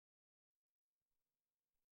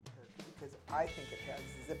I think it has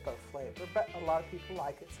Zippo flavor, but a lot of people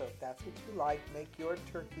like it. So if that's what you like, make your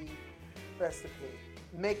turkey recipe.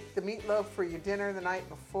 Make the meatloaf for your dinner the night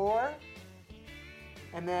before,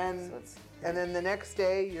 and then the next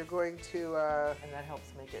day you're going to. And that helps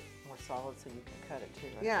make it more solid, so you can cut it too.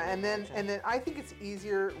 Right? Yeah, and then I think it's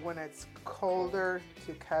easier when it's colder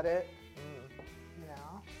to cut it. You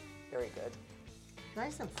know, very good.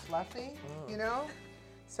 Nice and fluffy. You know,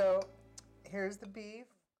 so here's the beef.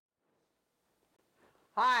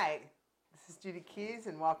 Hi, this is Judy Keys,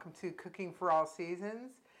 and welcome to Cooking for All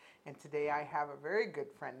Seasons. And today I have a very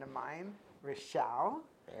good friend of mine, Rochelle.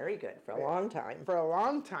 Very good, for a long time. For a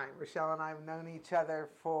long time. Rochelle and I have known each other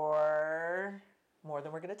for... More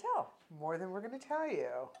than we're going to tell. More than we're going to tell you.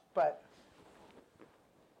 But...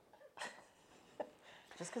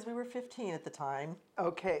 Just because we were 15 at the time.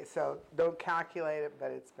 Okay, so don't calculate it,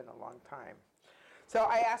 but it's been a long time. So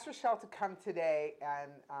I asked Rochelle to come today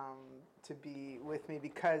and to be with me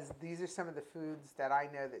because these are some of the foods that I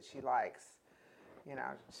know that she likes. You know,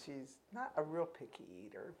 she's not a real picky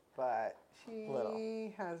eater, but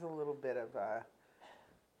she has a little bit of a,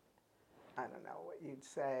 I don't know what you'd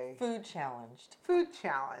say. Food challenged. Food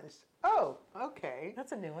challenged. Oh, okay.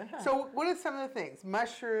 That's a new one, huh? So what are some of the things?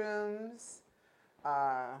 Mushrooms.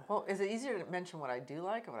 Well, is it easier to mention what I do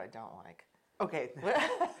like or what I don't like? Okay.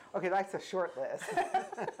 Okay, that's a short list.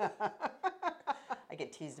 I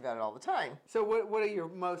get teased about it all the time. So what are your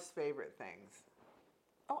most favorite things?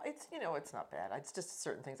 Oh, it's not bad. It's just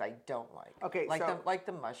certain things I don't like. Okay, like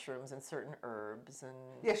the mushrooms and certain herbs and.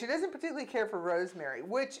 Yeah, she doesn't particularly care for rosemary,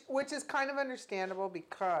 which is kind of understandable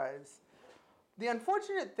because the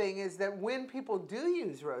unfortunate thing is that when people do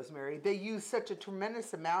use rosemary, they use such a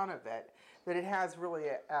tremendous amount of it that it has really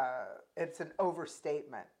it's an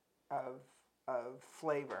overstatement of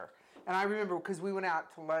flavor. And I remember because we went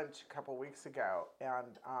out to lunch a couple weeks ago,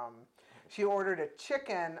 and she ordered a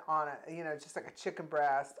chicken on just like a chicken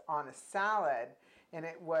breast on a salad, and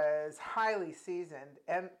it was highly seasoned,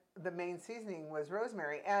 and the main seasoning was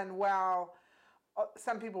rosemary. And while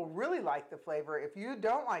some people really like the flavor, if you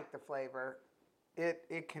don't like the flavor,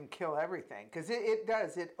 it can kill everything because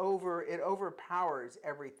it overpowers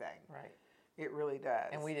everything. Right. It really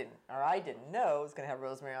does. And I didn't know it was going to have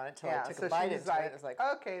rosemary on it until I took a bite into it. It was like,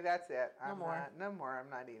 okay, that's it. No more. No more. I'm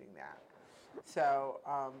not eating that. So,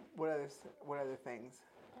 what other things?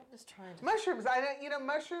 I'm just trying to. Mushrooms.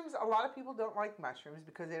 Mushrooms. A lot of people don't like mushrooms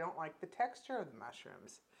because they don't like the texture of the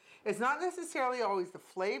mushrooms. It's not necessarily always the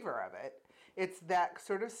flavor of it. It's that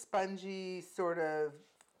sort of spongy sort of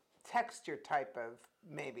texture type of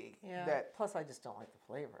maybe. Yeah. Plus, I just don't like the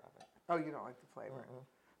flavor of it. Oh, you don't like the flavor.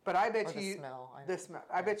 But I bet the smell. The smell.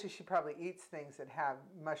 I bet you she probably eats things that have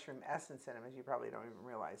mushroom essence in them, as you probably don't even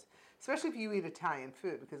realize. Especially if you eat Italian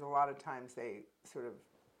food, because a lot of times they sort of.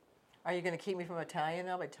 Are you going to keep me from Italian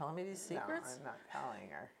now by telling me these secrets? No, I'm not telling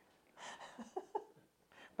her.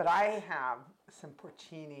 But I have some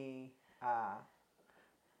porcini,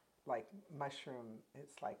 like mushroom.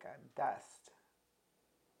 It's like a dust.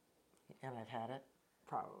 And I've had it.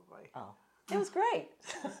 Probably. Oh, it was great.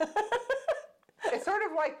 It's sort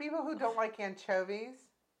of like people who don't like anchovies.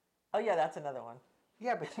 Oh, yeah, that's another one.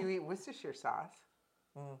 Yeah, but you eat Worcestershire sauce.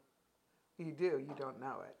 You do. You don't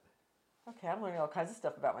know it. Okay, I'm learning all kinds of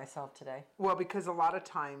stuff about myself today. Well, because a lot of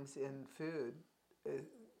times in food,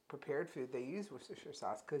 prepared food, they use Worcestershire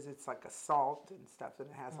sauce because it's like a salt and stuff, and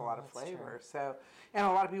it has a lot of flavor. True. So, and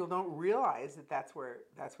a lot of people don't realize that that's where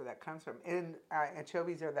that comes from. And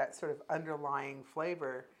anchovies are that sort of underlying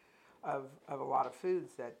flavor of a lot of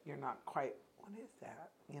foods that you're not quite. What is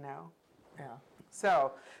that? Yeah.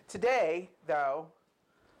 So today, though,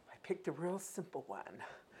 I picked a real simple one.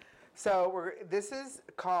 So this is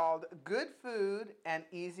called Good Food and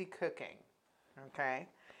Easy Cooking. Okay,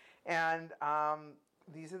 and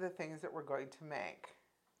these are the things that we're going to make.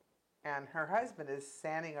 And her husband is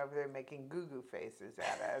standing over there making goo-goo faces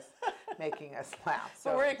at us, making us laugh.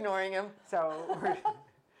 So we're ignoring him.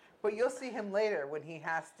 But you'll see him later when he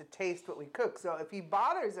has to taste what we cook. So if he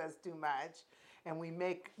bothers us too much and we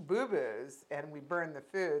make boo-boos and we burn the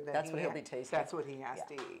food, then that's what he'll be tasting. That's what he has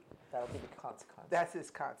to eat. That'll be the consequence. That's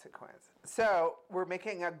his consequence. So we're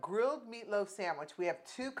making a grilled meatloaf sandwich. We have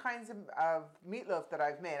two kinds of meatloaf that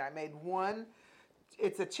I've made. I made one,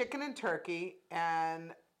 it's a chicken and turkey,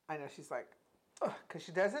 and I know she's like, because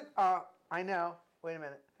she doesn't, I know, wait a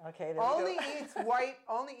minute. Okay, only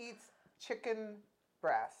eats chicken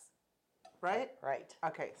breasts. Right? Right.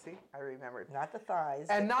 Okay, see, I remembered. Not the thighs.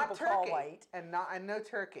 And not turkey. White. And no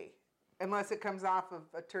turkey. Unless it comes off of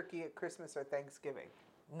a turkey at Christmas or Thanksgiving.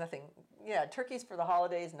 Nothing. Yeah, turkey's for the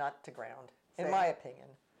holidays, not to ground, in my opinion.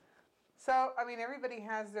 So, I mean, everybody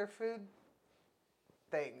has their food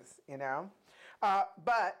things, you know.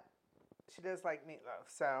 But she does like meatloaf.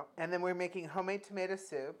 So, and then we're making homemade tomato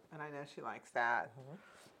soup, and I know she likes that.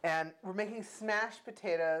 And we're making smashed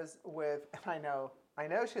potatoes with, and I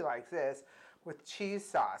know she likes this, with cheese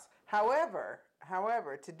sauce. However,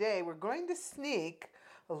 today we're going to sneak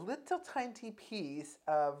a little tiny piece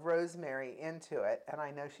of rosemary into it, and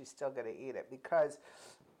I know she's still going to eat it because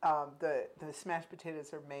the smashed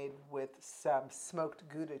potatoes are made with some smoked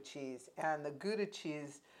Gouda cheese, and the Gouda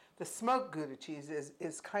cheese, the smoked Gouda cheese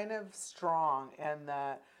is kind of strong, and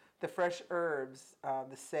the fresh herbs,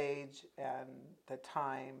 the sage and the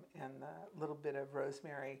thyme and the little bit of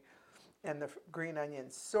rosemary and the green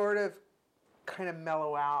onions sort of kind of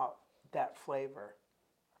mellow out that flavor.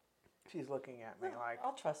 She's looking at me like...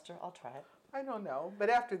 I'll trust her. I'll try it. I don't know, but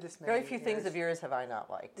after this many Very few things of yours have I not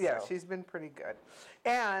liked. Yeah, so. she's been pretty good.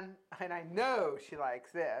 And I know she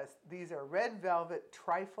likes this. These are red velvet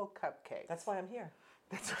trifle cupcakes. That's why I'm here.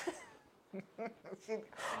 That's she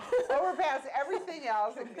overpass everything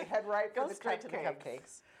else and head right for Go the straight cupcakes. to the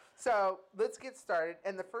cupcakes. So let's get started.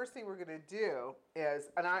 And the first thing we're going to do is,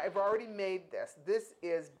 and I've already made this. This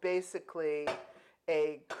is basically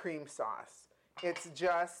a cream sauce. It's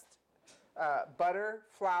just butter,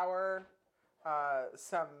 flour,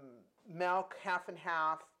 some milk, half and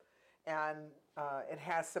half, and it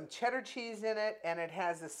has some cheddar cheese in it, and it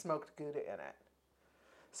has a smoked Gouda in it.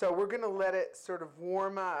 So we're going to let it sort of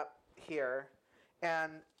warm up here,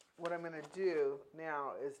 and what I'm going to do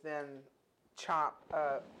now is then chop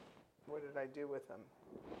up. What did I do with them?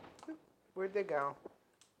 Where'd they go?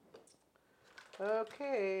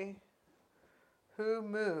 Okay. Who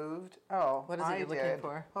moved? Oh, what is it you're looking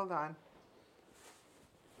for? Hold on.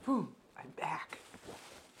 Whew, I'm back.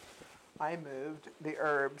 I moved the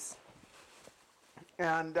herbs.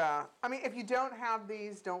 And, I mean, if you don't have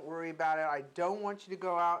these, don't worry about it. I don't want you to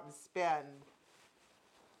go out and spend,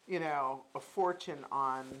 you know, a fortune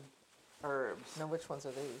on herbs. No, which ones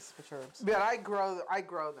are these? Which herbs? But I grow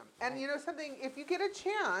them. And you know something, if you get a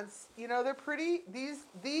chance, you know, they're pretty,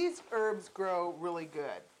 these herbs grow really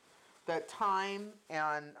good. The thyme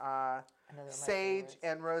and sage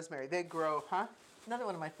and rosemary, they grow, huh? Another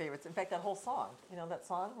one of my favorites. In fact, that whole song, you know that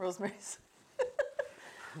song, Rosemary's?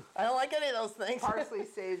 I don't like any of those things. Parsley,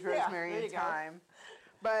 sage, rosemary, and thyme.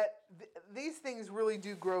 But these things really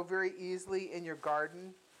do grow very easily in your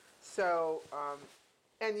garden. So,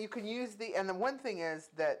 and you can use and the one thing is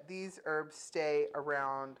that these herbs stay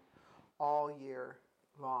around all year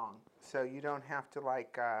long. So you don't have to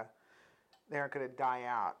like, they aren't going to die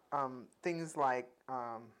out. Things like,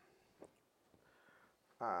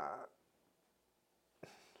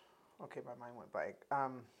 okay, my mind went blank.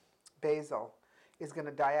 Basil is going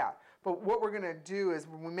to die out. But what we're going to do is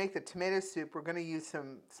when we make the tomato soup, we're going to use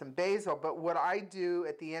some basil. But what I do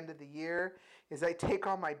at the end of the year is I take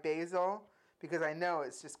all my basil because I know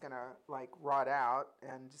it's just going to like rot out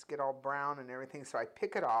and just get all brown and everything. So I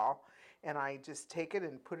pick it all and I just take it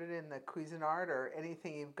and put it in the Cuisinart or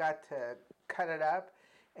anything you've got to cut it up,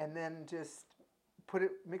 and then just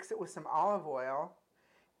mix it with some olive oil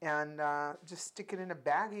and just stick it in a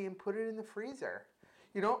baggie and put it in the freezer.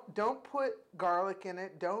 You don't put garlic in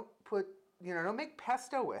it. Don't make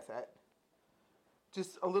pesto with it.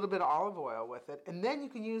 Just a little bit of olive oil with it, and then you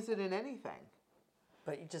can use it in anything.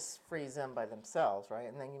 But you just freeze them by themselves, right?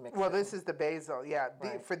 And then you mix. Well, this is the basil. Yeah,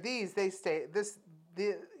 right. For these they stay.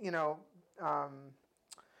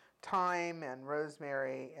 Thyme and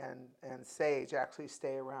rosemary and sage actually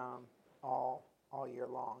stay around all year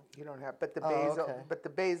long. You don't have, but the basil, okay. But the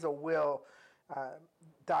basil will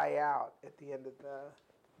die out at the end of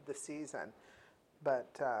the season.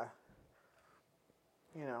 But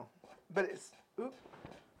but it's a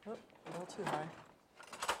little too high.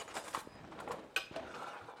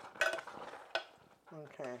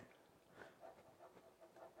 Okay.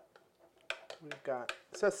 We've got,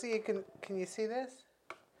 so see, can you see this?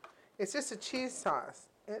 It's just a cheese sauce.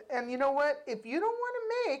 And you know what? If you don't want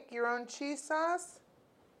to make your own cheese sauce,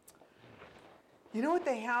 you know what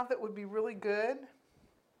they have that would be really good?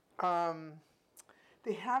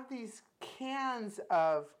 They have these cans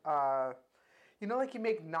of, like you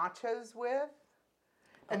make nachos with?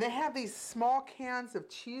 And they have these small cans of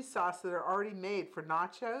cheese sauce that are already made for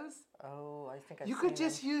nachos. Oh, I think You could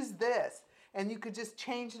just use this, and you could just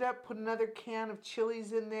change it up, put another can of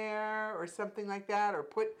chilies in there or something like that, or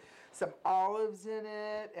put some olives in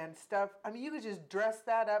it and stuff. I mean, you could just dress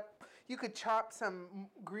that up. You could chop some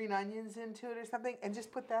green onions into it or something and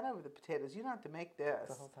just put that over the potatoes. You don't have to make this.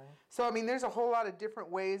 The whole thing. So, I mean, there's a whole lot of different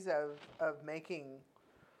ways of making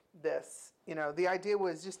this. You know, the idea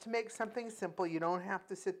was just to make something simple. You don't have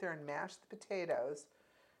to sit there and mash the potatoes.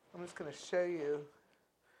 I'm just going to show you.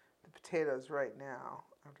 the potatoes right now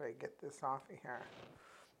after I get this off of here.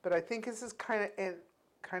 But I think this is kind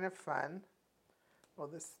of fun. Well,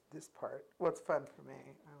 this part. Well, it's fun for me.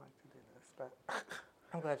 I like to do this, but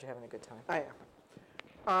I'm glad you're having a good time. I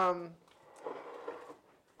am.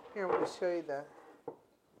 Here, I'm going to show you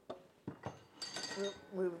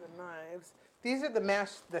move the knives. These are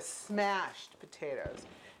the smashed potatoes.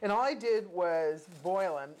 And all I did was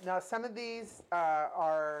boil them. Now, some of these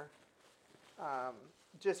are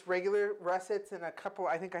just regular russets and I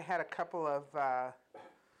think I had a couple of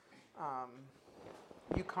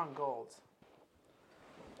Yukon Golds.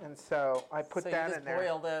 And so I put that in there. So you just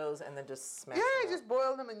boil those and then just smash them. them Yeah, I just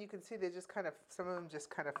boiled them, and you can see they just some of them just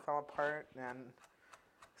kind of fell apart. And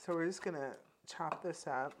so we're just going to chop this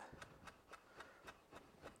up.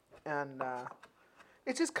 And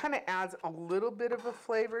it just kind of adds a little bit of a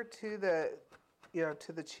flavor to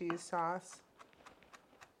the cheese sauce.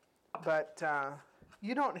 But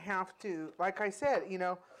you don't have to, like I said,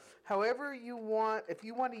 however you want. If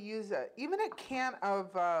you want to use even a can of,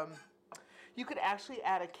 you could actually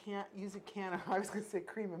use a can of, I was going to say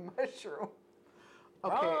cream and mushroom.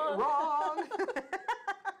 Okay, wrong.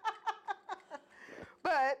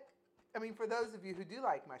 But I mean, for those of you who do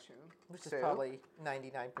like mushroom which soup, is probably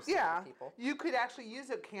 99% of people. You could actually use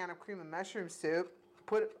a can of cream and mushroom soup.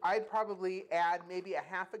 I'd probably add maybe a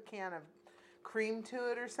half a can of cream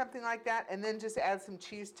to it or something like that, and then just add some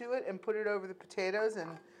cheese to it and put it over the potatoes and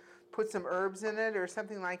put some herbs in it or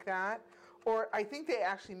something like that. Or I think they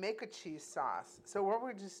actually make a cheese sauce. So what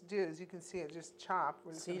we'll just do is, you can see it just chopped.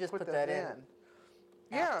 We're just So you gonna just put those that in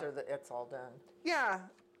Yeah. after it's all done. Yeah,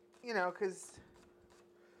 because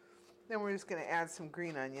then we're just going to add some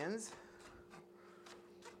green onions.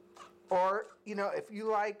 Or, if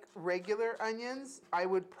you like regular onions, I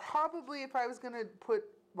would probably, if I was going to put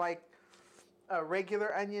like a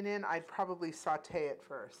regular onion in, I'd probably saute it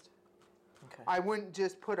first. Okay. I wouldn't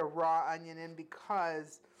just put a raw onion in,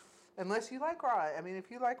 because unless you like raw, I mean,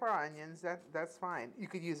 if you like raw onions, that's fine. You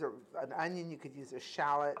could use an onion, you could use a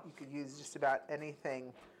shallot, you could use just about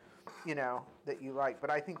anything, that you like. But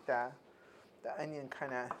I think the onion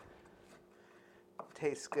kind of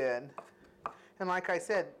tastes good. And like I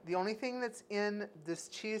said, the only thing that's in this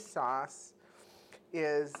cheese sauce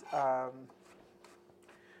is, so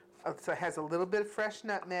it has a little bit of fresh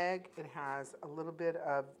nutmeg, it has a little bit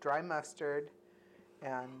of dry mustard,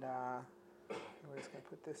 and we're just going to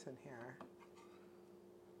put this in here.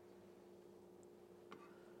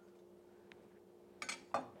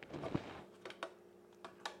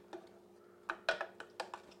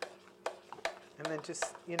 And then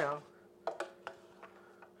just,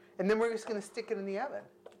 and then we're just going to stick it in the oven.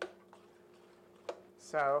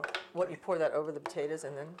 So. What, you pour that over the potatoes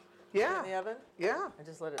and then Yeah. put it in the oven? Yeah. And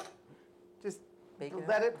just let it Just bake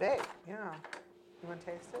let it bake. Yeah. You want to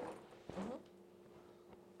taste it?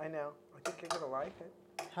 Mm-hmm. I know. I think you're going to like it.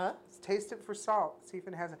 Huh? Let's taste it for salt. See if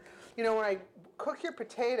it has a. When I cook your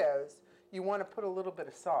potatoes, you want to put a little bit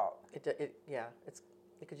of salt. It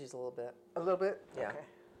could use a little bit. A little bit? Yeah. Okay.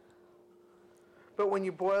 But when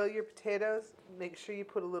you boil your potatoes, make sure you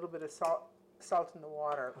put a little bit of salt in the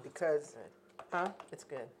water, because, It's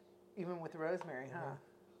good. even with rosemary,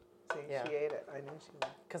 See, Yeah. she ate it. I knew she would.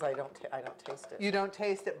 Because I don't taste it. You don't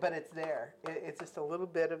taste it, but it's there. It's just a little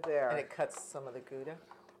bit of there. And it cuts some of the Gouda.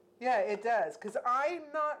 Yeah, it does. Because I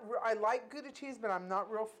like Gouda cheese, but I'm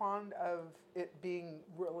not real fond of it being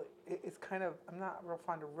really. I'm not real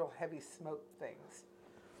fond of real heavy smoked things.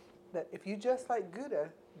 But if you just like Gouda,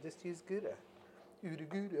 just use Gouda.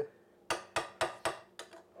 Gouda.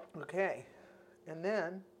 Okay, and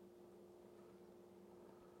then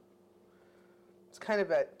it's kind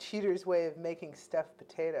of a cheater's way of making stuffed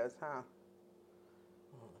potatoes, huh?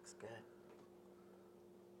 Oh, it looks good.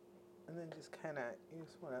 And then just kind of, you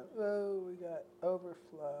just want to, we got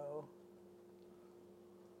overflow.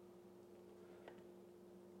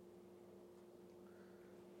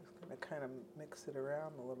 Just going to kind of mix it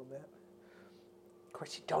around a little bit. Of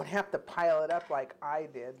course, you don't have to pile it up like I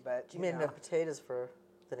did, but You made enough potatoes for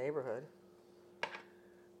the neighborhood.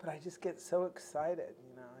 But I just get so excited,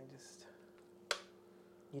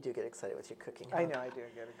 You do get excited with your cooking, huh? I know I do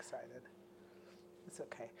get excited. It's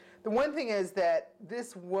okay. The one thing is that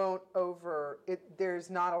this won't there's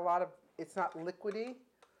not a lot of, it's not liquidy.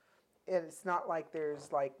 And it's not like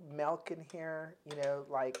there's like milk in here,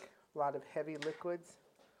 like a lot of heavy liquids.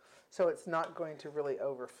 So it's not going to really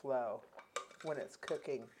overflow when it's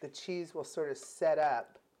cooking. The cheese will sort of set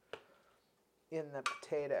up in the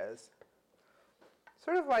potatoes.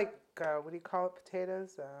 Sort of like, what do you call it,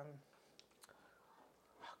 potatoes?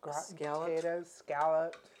 Gratin Scalloped? potatoes,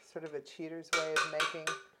 scalloped, sort of a cheater's way of making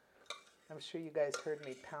I'm sure you guys heard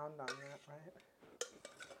me pound on that, right?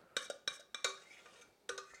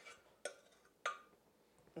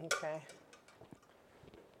 Okay.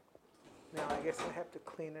 Now I guess I have to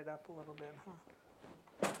clean it up a little bit,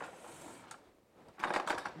 huh?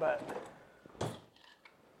 But,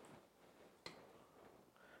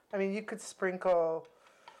 I mean, you could sprinkle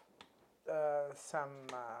some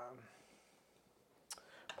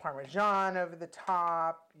Parmesan over the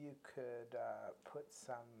top. You could put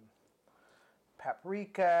some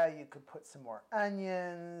paprika. You could put some more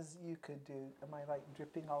onions. You could do, am I like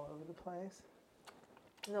dripping all over the place?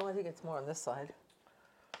 No, I think it's more on this side.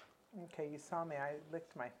 Okay, you saw me. I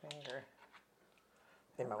licked my finger.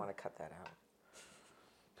 They might want to cut that out.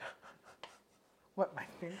 What, my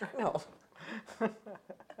finger? No.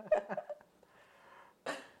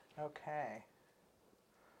 Okay.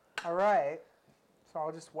 All right. So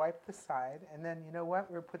I'll just wipe the side, and then you know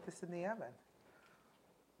what? We'll put this in the oven.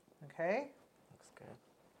 Okay? Looks good.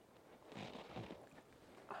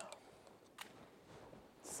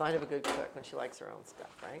 Sign of a good cook when she likes her own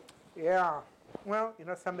stuff, right? Yeah. Well, you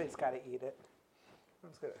know, somebody's got to eat it. I'm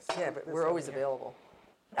just gonna Yeah, scoop but this we're over always here. available.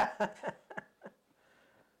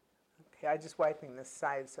 Okay, I'm just wiping this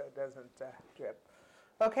side so it doesn't drip.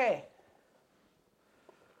 Okay.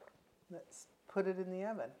 Let's put it in the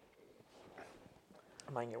oven.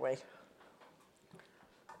 Mind your way.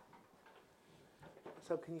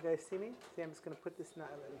 So can you guys see me? See, I'm just going to put this in the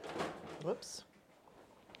oven. Whoops.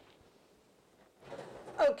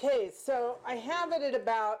 Okay, so I have it at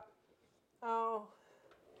about,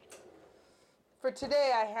 for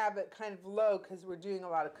today I have it kind of low because we're doing a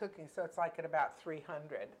lot of cooking, so it's like at about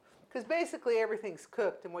 300. Because basically everything's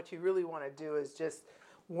cooked, and what you really want to do is just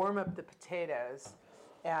warm up the potatoes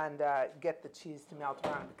and get the cheese to melt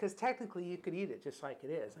around. Because technically you could eat it just like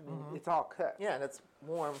it is. I mean, it's all cooked. Yeah, and it's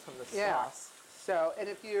warm from the Yeah. sauce. So, and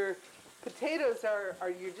if your potatoes are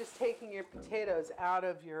you're just taking your potatoes out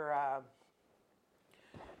of your,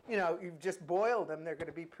 you know, you've just boiled them, they're going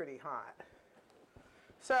to be pretty hot.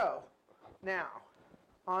 So, now,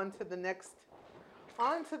 on to the next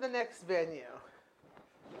venue.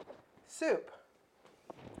 Soup.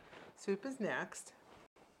 Soup is next.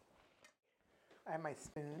 I have my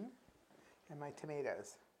spoon and my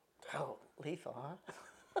tomatoes. Oh, lethal, huh?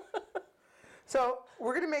 So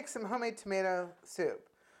we're going to make some homemade tomato soup.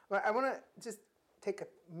 Well, I want to just take a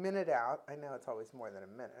minute out. I know it's always more than a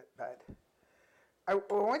minute, but I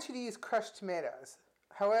want you to use crushed tomatoes.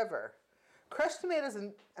 However, crushed tomatoes,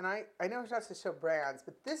 and I know we're not to show brands,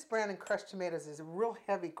 but this brand in crushed tomatoes is a real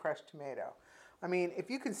heavy crushed tomato. I mean, if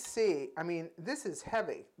you can see, I mean, this is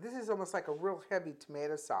heavy. This is almost like a real heavy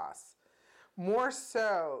tomato sauce. More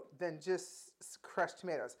so than just crushed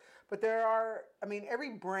tomatoes. But there are, I mean,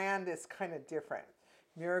 every brand is kind of different.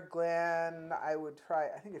 Muir Glen, I would try,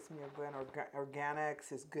 I think it's Muir Glen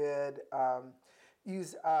Organics is good.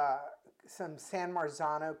 Use some San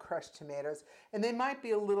Marzano crushed tomatoes. And they might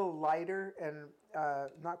be a little lighter and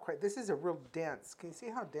not quite, this is a real dense. Can you see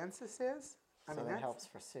how dense this is? I So mean, that helps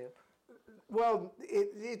for soup. Well,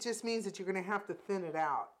 it just means that you're going to have to thin it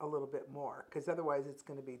out a little bit more, because otherwise it's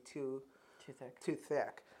going to be too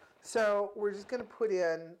thick. So we're just going to put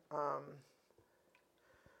in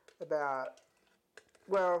about,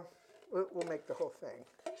 well, we'll make the whole thing.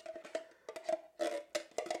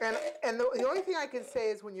 And the only thing I can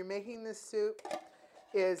say is when you're making this soup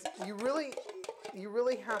is you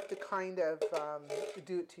really have to kind of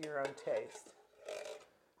do it to your own taste.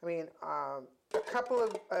 I mean, a couple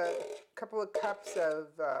of cups of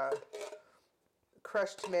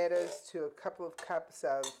crushed tomatoes to a couple of cups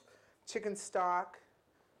of chicken stock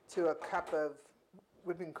to a cup of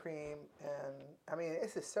whipping cream, and I mean,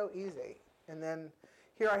 this is so easy. And then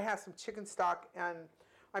here I have some chicken stock, and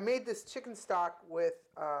I made this chicken stock with,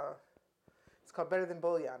 it's called Better Than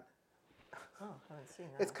Bouillon. Oh, I haven't seen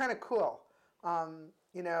that. It's kind of cool.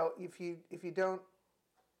 You know, if you don't,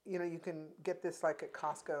 you know, you can get this like at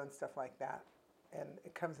Costco and stuff like that. And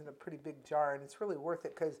it comes in a pretty big jar, and it's really worth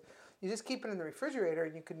it because you just keep it in the refrigerator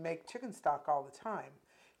and you can make chicken stock all the time.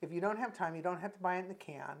 If you don't have time, you don't have to buy it in the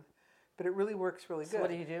can, but it really works really good. So what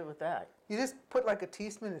do you do with that? You just put like a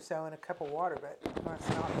teaspoon or so in a cup of water, but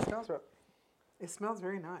it smells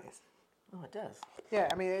very nice. Oh, it does. Yeah,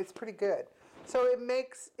 I mean, it's pretty good. So it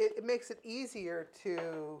makes it easier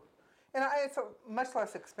to, and it's much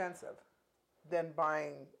less expensive than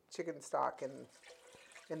buying chicken stock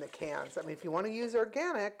in the cans. I mean, if you want to use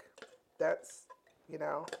organic, that's, you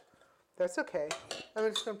know, that's okay. I'm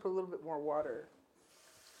just going to put a little bit more water.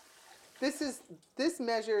 This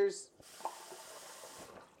measures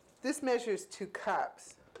 2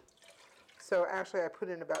 cups. So actually I put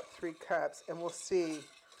in about 3 cups, and we'll see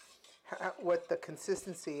what the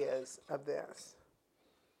consistency is of this.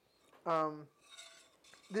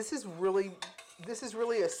 This is really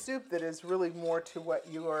a soup that is really more to what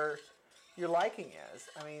your liking is.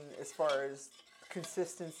 I mean, as far as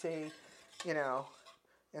consistency,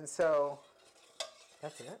 and so.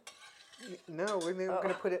 That's it? No, we're going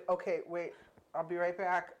to put it. Okay, wait. I'll be right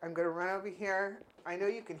back. I'm going to run over here. I know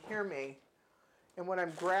you can hear me, and what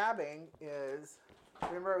I'm grabbing is.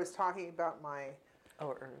 Remember, I was talking about my.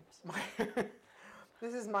 Oh, herbs.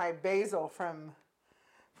 This is my basil from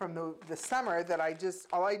the summer that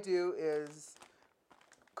all I do is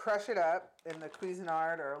crush it up in the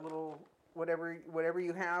Cuisinart or a little whatever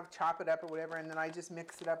you have, chop it up or whatever, and then I just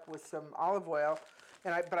mix it up with some olive oil,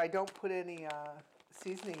 but I don't put any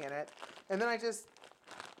seasoning in it, and then I just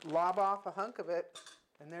lob off a hunk of it,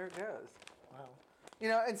 and there it goes. Wow.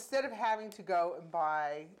 Instead of having to go and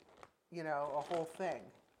buy, a whole thing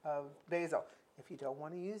of basil. If you don't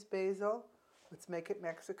want to use basil, let's make it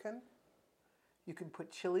Mexican. You can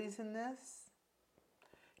put chilies in this.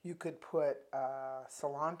 You could put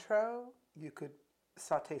cilantro. You could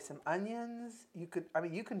saute some onions. You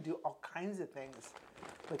can do all kinds of things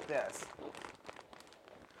with this.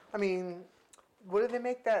 I mean, what do they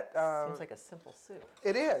make that? Seems like a simple soup.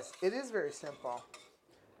 It is. It is very simple.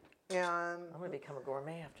 And I'm going to become a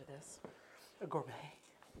gourmet after this. A gourmet.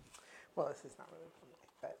 Well, this is not really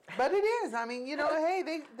gourmet, but it is. I mean, hey,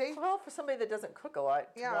 they. Well, for somebody that doesn't cook a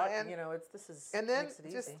lot, this is and then makes it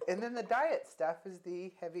easy. And then the diet stuff is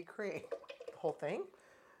the heavy cream. The whole thing.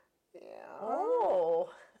 Yeah. Oh.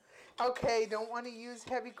 Okay, don't want to use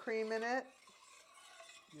heavy cream in it.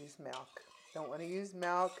 Use milk. Don't want to use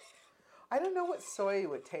milk. I don't know what soy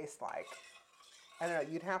would taste like. I don't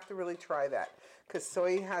know. You'd have to really try that because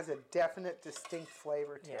soy has a definite, distinct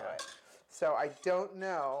flavor to it. So I don't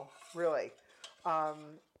know, really.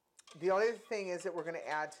 The only thing is that we're going to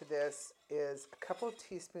add to this is a couple of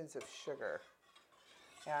teaspoons of sugar.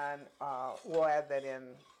 And we'll add that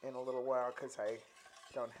in a little while because I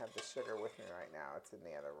don't have the sugar with me right now. It's in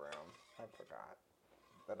the other room. I forgot.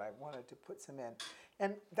 But I wanted to put some in.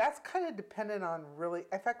 And that's kind of dependent on really,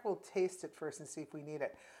 in fact, we'll taste it first and see if we need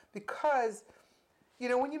it. Because,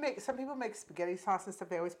 when some people make spaghetti sauce and stuff,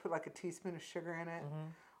 they always put like a teaspoon of sugar in it. Mm-hmm.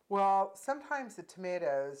 Well, sometimes the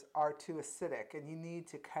tomatoes are too acidic and you need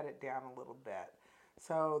to cut it down a little bit.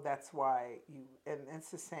 So that's why and it's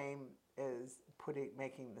the same as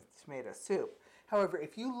making the tomato soup. However,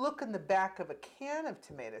 if you look in the back of a can of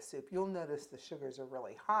tomato soup, you'll notice the sugars are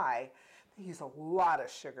really high. They use a lot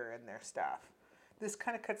of sugar in their stuff. This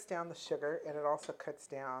kind of cuts down the sugar, and it also cuts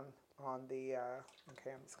down on the,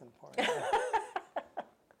 okay, I'm just going to pour it.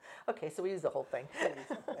 Okay, so we use the whole thing.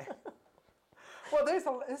 Well,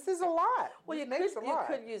 this is a lot. Well, you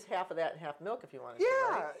could use half of that and half milk if you wanted to.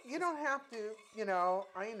 Yeah, right? you don't have to,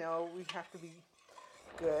 I know we have to be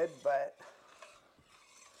good, but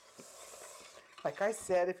like I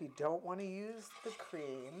said, if you don't want to use the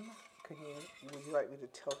cream, would you like me to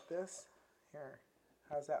tilt this? Here,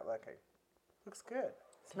 how's that looking? Looks good.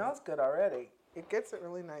 Smells good already. It gets it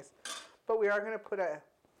really nice. But we are going to put a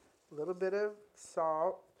little bit of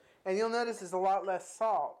salt. And you'll notice there's a lot less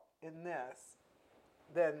salt in this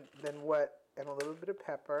than and a little bit of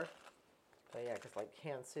pepper. Oh yeah, because like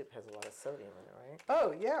canned soup has a lot of sodium in it, right?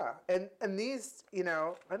 Oh yeah, and these,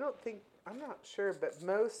 I'm not sure, but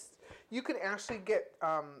most you can actually get,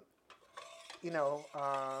 what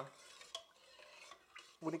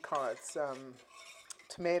do you call it?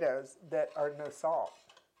 Tomatoes that are no salt.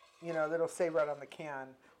 That'll say right on the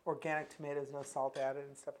can, organic tomatoes, no salt added,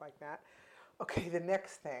 and stuff like that. Okay, the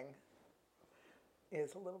next thing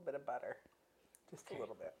is a little bit of butter. Just a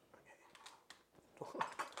little bit.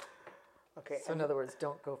 Okay. So in other words,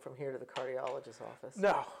 don't go from here to the cardiologist's office.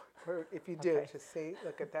 No. Or if you do, just say,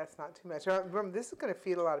 look, that's not too much. Remember, this is going to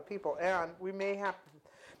feed a lot of people, and we may have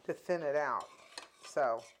to thin it out.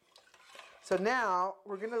 So now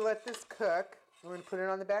we're going to let this cook. We're going to put it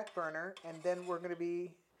on the back burner, and then we're going to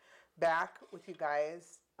be back with you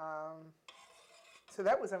guys. So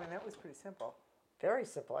that was pretty simple. Very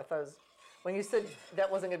simple. I thought it was, when you said that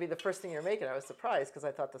wasn't going to be the first thing you're making, I was surprised because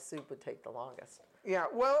I thought the soup would take the longest. Yeah,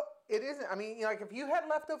 well, it isn't. I mean, like if you had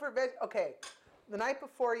leftover the night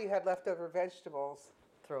before you had leftover vegetables.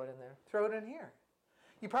 Throw it in there. Throw it in here.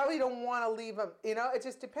 You probably don't want to leave them, it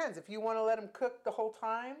just depends. If you want to let them cook the whole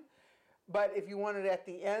time, but if you want it at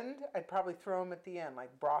the end, I'd probably throw them at the end,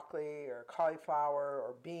 like broccoli or cauliflower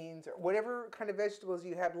or beans or whatever kind of vegetables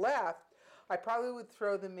you had left. I probably would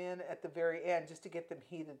throw them in at the very end just to get them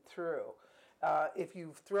heated through. If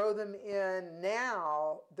you throw them in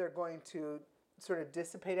now, they're going to sort of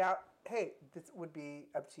dissipate out hey, this would be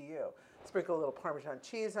up to you. Sprinkle a little Parmesan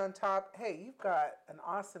cheese on top. Hey, you've got an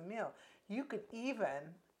awesome meal. You could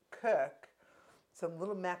even cook some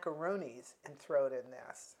little macaronis and throw it in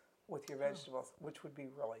this with your vegetables, which would be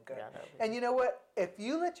really good. Yeah, that would be And you know what? If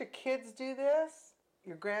you let your kids do this,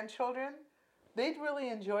 your grandchildren, they'd really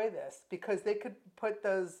enjoy this because they could put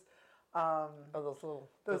those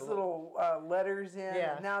those little letters in.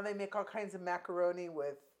 Yeah. And now they make all kinds of macaroni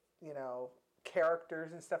with,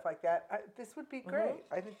 characters and stuff like that. This would be great.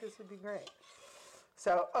 I think this would be great.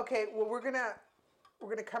 So, okay, well, we're gonna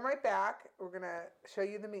come right back. We're gonna show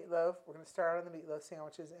you the meatloaf. We're gonna start on the meatloaf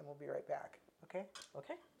sandwiches, and we'll be right back. Okay?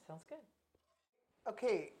 Okay, sounds good.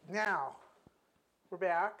 Okay, now we're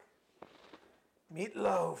back.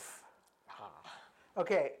 Meatloaf.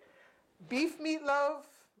 Okay, beef meatloaf,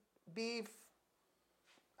 beef,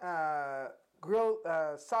 grilled,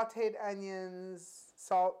 sautéed onions,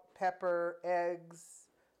 salt, pepper, eggs,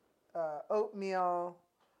 oatmeal,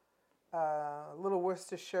 a little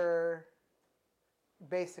Worcestershire,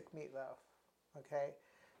 basic meatloaf. Okay,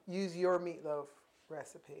 use your meatloaf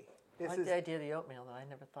recipe. I like the idea of the oatmeal, though. I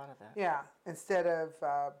never thought of that. Yeah, instead of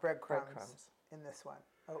breadcrumbs Breadcrumbs. in this one,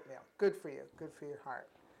 oatmeal. Good for you. Good for your heart.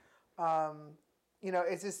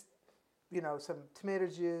 It's just, some tomato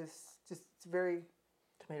juice. Just it's very,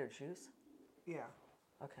 Tomato juice? yeah,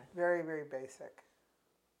 Okay. very, very basic.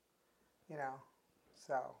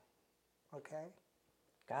 So, okay.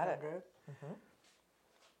 Got it. Good.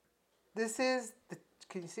 This is the.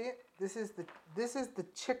 Can you see it? This is the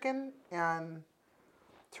chicken and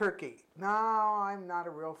turkey. Now, I'm not a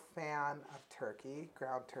real fan of turkey,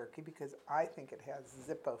 ground turkey, because I think it has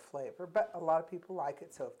Zippo flavor, but a lot of people like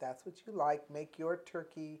it. So if that's what you like, make your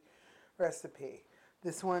turkey recipe.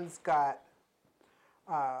 This one's got,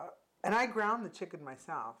 and I ground the chicken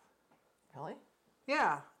myself. Really?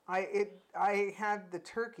 Yeah, I had the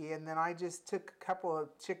turkey, and then I just took a couple of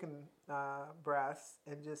chicken breasts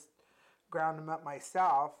and just ground them up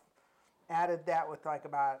myself. Added that with I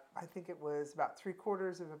think it was about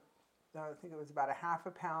 3/4 of I think it was about a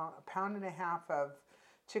pound and a half of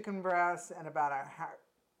chicken breasts, and about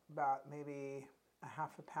maybe a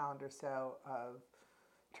half a pound or so of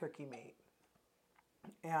turkey meat.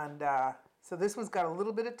 And so this one's got a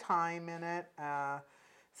little bit of thyme in it,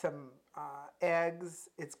 some eggs.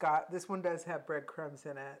 This one does have breadcrumbs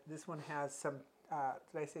in it. This one has some,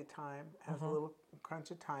 did I say thyme? Has a little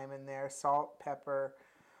crunch of thyme in there, salt, pepper,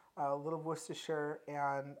 a little Worcestershire,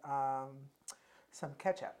 and some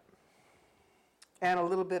ketchup. And a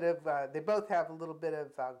little bit of, they both have a little bit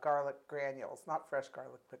of garlic granules, not fresh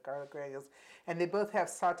garlic, but garlic granules. And they both have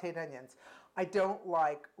sauteed onions. I don't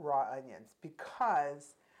like raw onions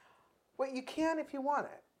because, well, you can if you want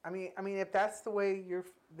it. I mean, if that's the way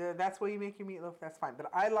that's the way you make your meatloaf, that's fine. But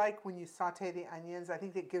I like when you saute the onions. I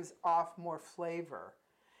think it gives off more flavor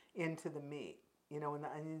into the meat. When the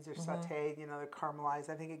onions are sauteed, they're caramelized.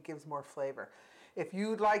 I think it gives more flavor. If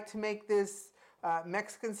you'd like to make this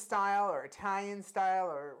Mexican style or Italian style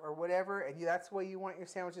or whatever, and that's the way you want your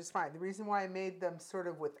sandwiches, fine. The reason why I made them sort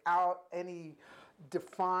of without any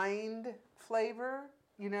defined flavor,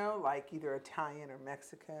 like either Italian or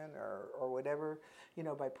Mexican or whatever,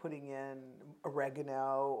 by putting in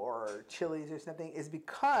oregano or chilies or something, is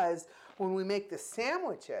because when we make the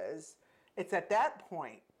sandwiches, it's at that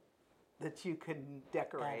point that you can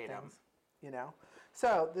decorate them,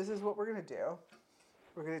 So this is what we're going to do.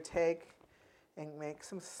 We're going to take and make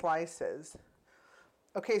some slices.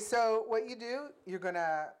 Okay, so what you do, you're going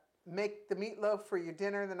to make the meatloaf for your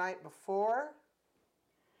dinner the night before,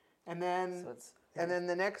 and then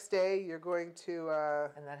the next day you're going to.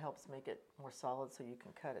 And that helps make it more solid, so you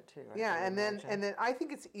can cut it too. Right? Yeah, and then I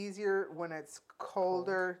think it's easier when it's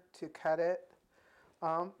colder to cut it,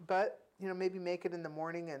 but maybe make it in the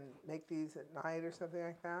morning and make these at night or something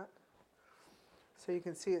like that. So you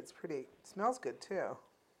can see it's pretty. It smells good too.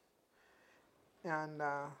 And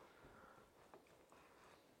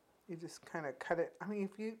you just kind of cut it. I mean,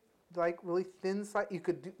 if you like really thin slice, you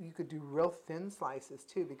could do real thin slices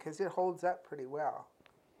too, because it holds up pretty well.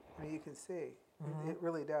 I mean, you can see it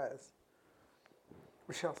really does.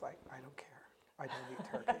 Rochelle's like, I don't care. I don't eat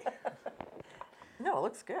turkey. No, it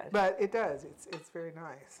looks good. But it does. It's very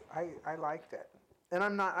nice. I liked it. And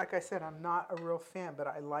I'm not, like I said, I'm not a real fan, but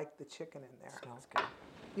I like the chicken in there. It smells good.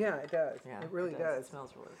 Yeah, it does. Yeah, it really does. It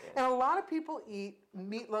smells really good. And a lot of people eat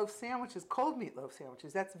meatloaf sandwiches, cold meatloaf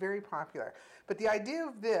sandwiches. That's very popular. But the idea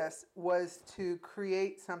of this was to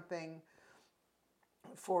create something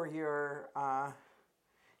for your,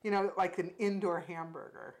 like an indoor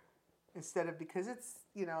hamburger. Instead of, because it's,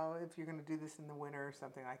 if you're going to do this in the winter or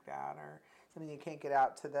something like that, or something you can't get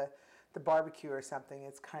out to the barbecue or something,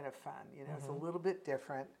 it's kind of fun. You know, it's a little bit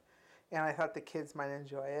different. And I thought the kids might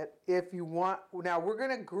enjoy it. If you want, now we're going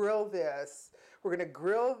to grill this. We're going to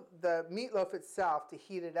grill the meatloaf itself to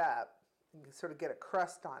heat it up and sort of get a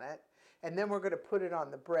crust on it. And then we're going to put it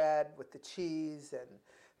on the bread with the cheese and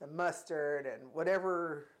the mustard and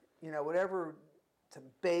whatever, you know, whatever, some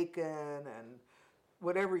bacon and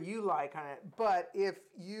whatever you like on it. But if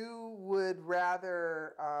you would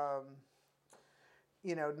rather,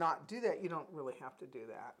 you know, not do that, you don't really have to do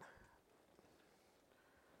that.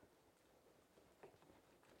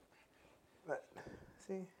 But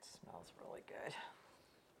see, It smells really good.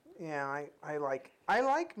 yeah, I like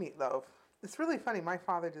meatloaf. It's really funny. My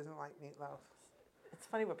father doesn't like meatloaf. It's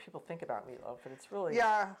funny what people think about meatloaf, but it's really,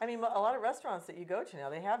 Yeah. I mean, a lot of restaurants that you go to now,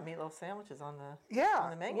 they have meatloaf sandwiches on the Yeah. on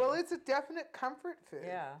the menu. Well, it's a definite comfort food.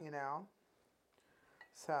 Yeah. You know.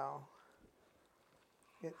 So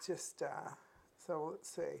it's just so let's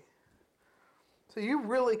see. So you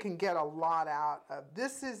really can get a lot out of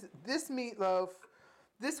this meatloaf.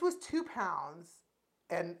 This was 2 pounds,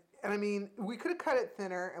 and I mean we could have cut it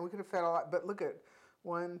thinner and we could have fed a lot. But look at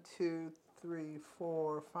 1, 2, 3,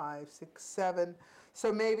 4, 5, 6, 7.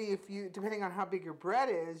 So maybe if you, depending on how big your bread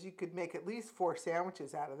is, you could make at least 4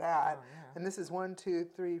 sandwiches out of that. Oh, yeah. And this is 1, 2,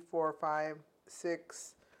 3, 4, 5,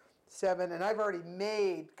 6, 7. And I've already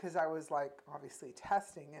made, because I was like obviously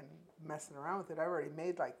testing and messing around with it, I already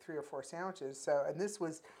made like 3 or 4 sandwiches. So, and this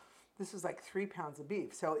was like 3 pounds of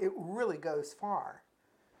beef. So it really goes far,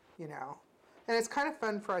 you know. And it's kind of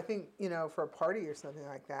fun for, I think, you know, for a party or something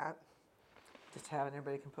like that. Just having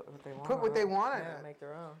everybody can put what they want. Put what they want in Yeah, it. make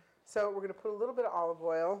their own. So we're going to put a little bit of olive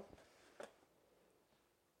oil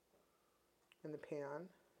in the pan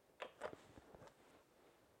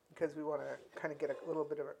because we want to kind of get a little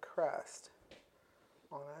bit of a crust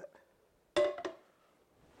on it.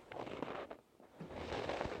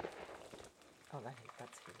 Oh,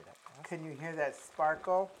 that's heated up fast. Can you hear that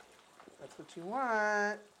sparkle? That's what you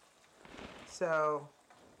want. So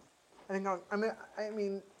I think I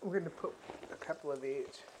mean we're going to put a couple of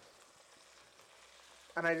each.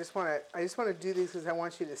 And I just want to do these because I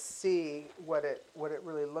want you to see what it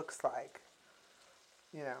really looks like,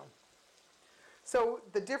 you know. So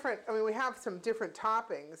we have some different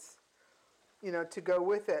toppings, you know, to go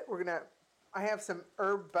with it. I have some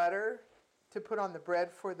herb butter to put on the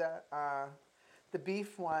bread for the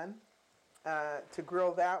beef one, to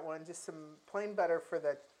grill that one. Just some plain butter for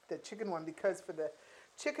the chicken one, because for the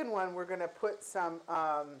chicken one we're gonna put some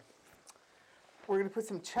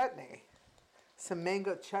chutney. Some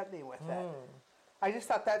mango chutney with it. I just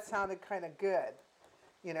thought that sounded kind of good.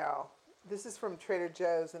 You know, this is from Trader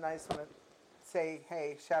Joe's, and I just want to say,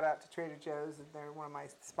 hey, shout out to Trader Joe's, and they're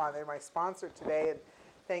my sponsor today, and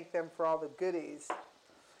thank them for all the goodies.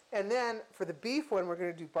 And then for the beef one, we're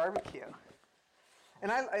going to do barbecue.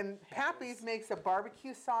 And Pappy's makes a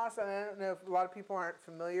barbecue sauce, and I don't know if a lot of people aren't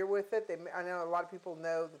familiar with it. I know a lot of people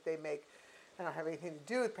know that they make. I don't have anything to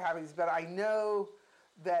do with Pappy's, but I know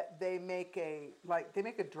that they make a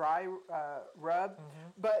dry rub,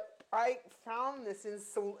 but I found this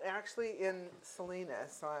actually in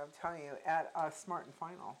Salinas. So I'm telling you, at Smart and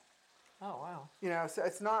Final. Oh wow! You know, so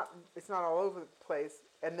it's not all over the place.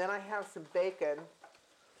 And then I have some bacon,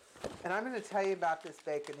 and I'm going to tell you about this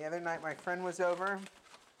bacon. The other night, my friend was over,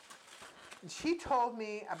 and she told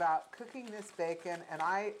me about cooking this bacon, and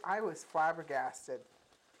I was flabbergasted.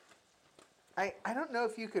 I don't know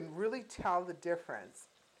if you can really tell the difference.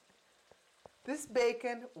 This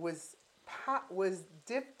bacon was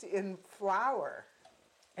dipped in flour.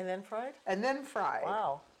 And then fried? And then fried.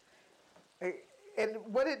 Wow. And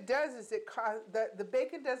what it does is the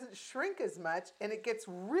bacon doesn't shrink as much, and it gets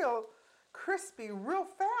real crispy real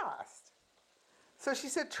fast. So she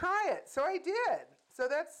said, try it. So I did. So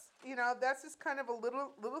that's just kind of a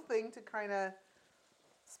little thing to kind of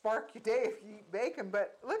spark your day if you eat bacon.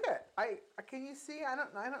 But look at can you see? I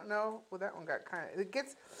don't know. Well, that one got kind of, it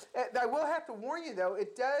gets, I will have to warn you though,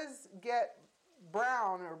 it does get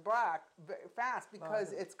brown or black fast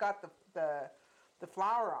because it's got the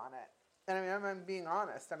flour on it. And I mean, I'm being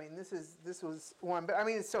honest. I mean, this was one, but I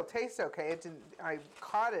mean, it still tastes okay. It didn't, I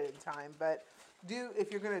caught it in time, but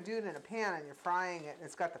if you're going to do it in a pan and you're frying it and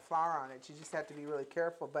it's got the flour on it, you just have to be really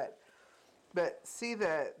careful. But see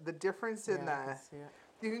the difference in I can see it.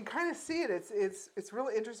 You can kind of see it. It's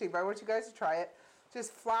really interesting. But I want you guys to try it.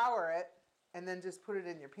 Just flour it and then just put it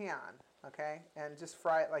in your pan, okay? And just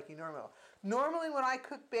fry it like you normally will. Normally when I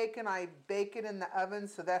cook bacon, I bake it in the oven,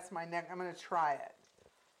 so that's my next. I'm going to try it.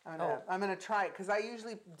 I'm going to try it because I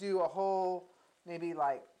usually do a whole, maybe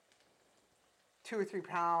like 2 or 3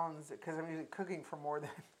 pounds because I'm usually cooking for more than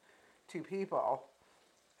 2 people.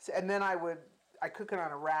 So, and then I cook it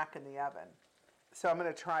on a rack in the oven. So I'm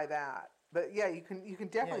going to try that. But yeah, you can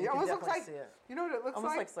definitely. you it can almost looks definitely like. see it. You know what it looks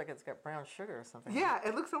Almost like? looks like it's got brown sugar or something. Yeah,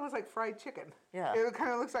 it looks almost like fried chicken. Yeah. It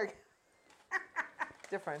kind of looks like.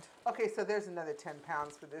 Different. Okay, so there's another 10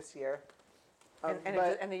 pounds for this year.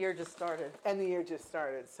 And the year just started. And the year just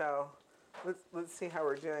started. So let's see how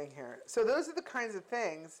we're doing here. So those are the kinds of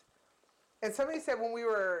things. And somebody said when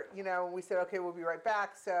we said, okay, we'll be right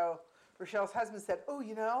back. So Rochelle's husband said, oh,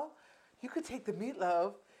 you could take the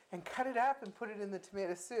meatloaf and cut it up and put it in the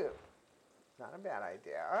tomato soup. Not a bad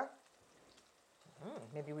idea.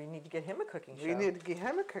 Maybe we need to get him a cooking show. We need to get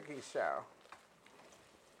him a cooking show.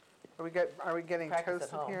 Are we getting Practice at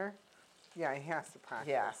toasted home. here? Yeah, he has to practice.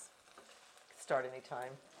 Yeah. Start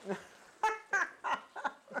anytime.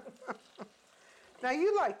 Now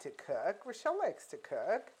you like to cook. Rochelle likes to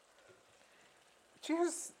cook. She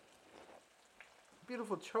has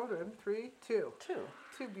beautiful children. Two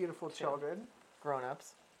beautiful children.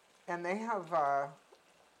 Grown-ups. And they have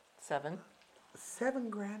 7. 7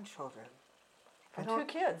 grandchildren. And 2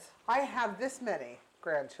 kids. I have this many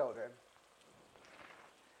grandchildren.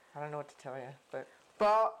 I don't know what to tell you, but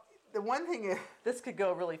Well, the one thing is, this could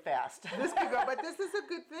go really fast. this could go, but this is a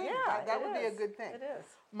good thing. Yeah, that would be a good thing. It is.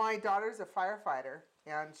 My daughter's a firefighter,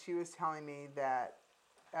 and she was telling me that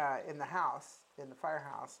in the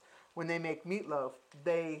firehouse, when they make meatloaf,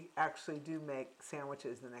 they actually do make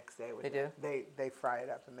sandwiches the next day with They it. They fry it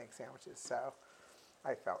up and make sandwiches. So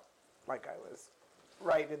I felt like I was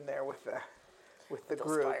right in there with the Those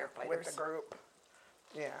group. firefighters. With the group.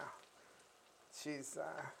 Yeah. She's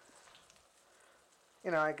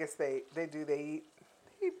I guess they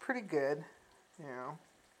eat pretty good,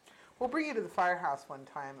 We'll bring you to the firehouse one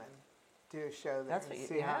time and do a show there and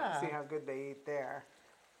see how good they eat there.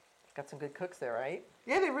 Got some good cooks there, right?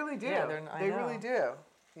 Yeah, they really do. Yeah, they really do.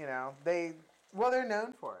 They're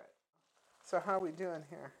known for it. So how are we doing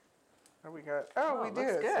here? What we got? Oh, we it do.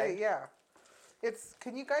 looks good. See, yeah.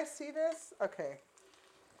 Can you guys see this? Okay.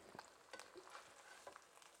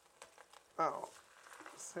 Oh,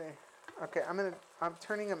 see. Okay, I'm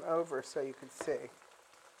turning them over so you can see.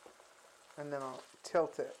 And then I'll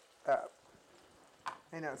tilt it up.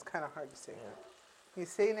 I know it's kind of hard to see. Yeah. You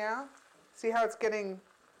see now? See how it's getting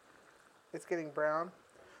brown?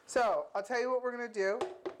 So I'll tell you what we're going to do.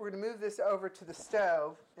 We're going to move this over to the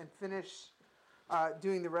stove and finish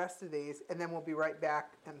doing the rest of these, and then we'll be right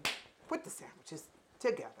back and put the sandwiches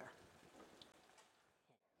together.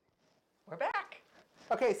 We're back.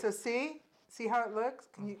 Okay, so see how it looks?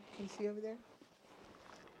 Can you see over there?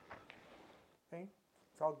 Okay,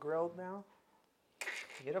 it's all grilled now.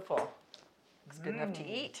 Beautiful. Looks good enough to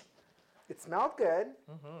eat. It smelled good.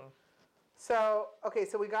 So, okay,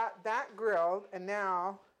 so we got that grilled, and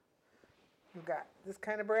now we've got this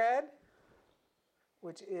kind of bread,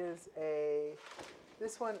 which is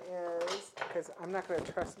this one is, because I'm not going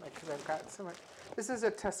to trust my, because I've got so much. This is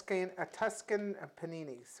a Tuscan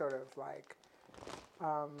panini, sort of like.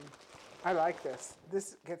 I like this.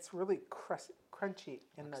 This gets really crunchy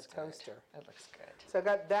in the toaster. That looks good. So I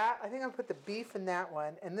got that. I think I'll put the beef in that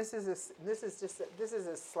one, and this is a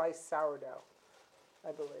sliced sourdough,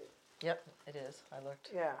 I believe. Yep, it is. I looked.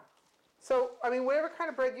 Yeah. So, I mean, whatever kind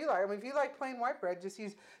of bread you like. I mean, if you like plain white bread, just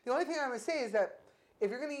use. The only thing I'm going to say is that if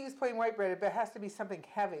you're going to use plain white bread, it has to be something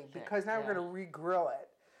heavy because now we're going to re-grill it.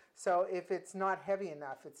 So if it's not heavy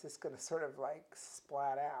enough, it's just going to sort of like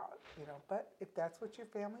splat out, But if that's what your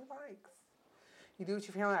family likes, you do what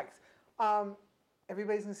your family likes.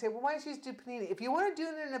 Everybody's going to say, well, why don't you just do panini? If you want to do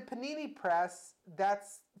it in a panini press,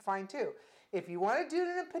 that's fine too. If you want to do it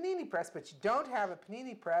in a panini press, but you don't have a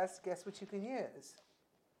panini press, guess what you can use?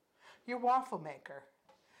 Your waffle maker.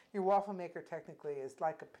 Your waffle maker technically is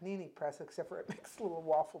like a panini press, except for it makes little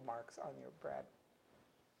waffle marks on your bread.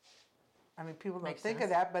 I mean, people don't think of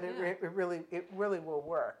that, but it really will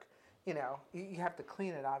work. You have to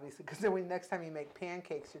clean it, obviously, because then next time you make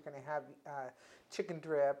pancakes, you're going to have chicken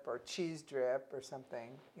drip or cheese drip or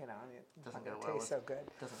something, and it doesn't taste so good.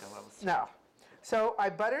 Doesn't go well with No. So I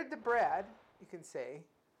buttered the bread, you can see,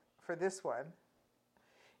 for this one.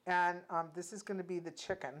 And this is going to be the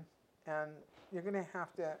chicken. And you're going to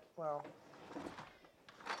have to, we're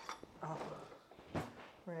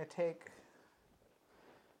going to take...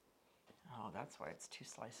 Oh, that's why it's 2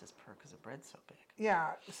 slices per, because the bread's so big.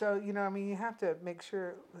 Yeah, so, you have to make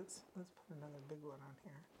sure, let's put another big one on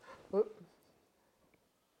here. Whoop.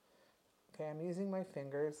 Okay, I'm using my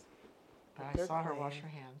fingers. But I saw her wash her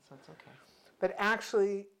hands, so it's okay. But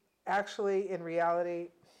actually, in reality,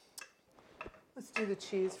 let's do the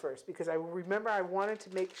cheese first, because I remember I wanted to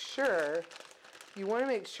make sure, you want to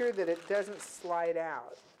make sure that it doesn't slide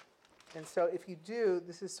out. And so if you do,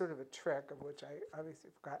 this is sort of a trick of which I obviously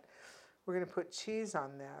forgot. We're going to put cheese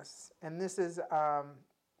on this, and this is a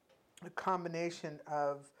combination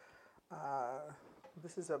of.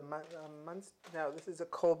 This is this is a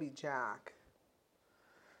Colby Jack.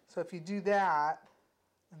 So if you do that,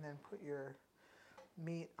 and then put your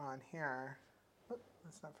meat on here.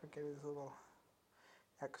 Let's not forget his little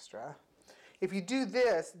extra. If you do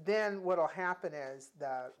this, then what'll happen is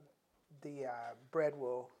the bread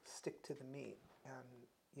will stick to the meat, and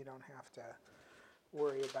you don't have to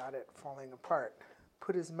worry about it falling apart.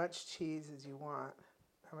 Put as much cheese as you want.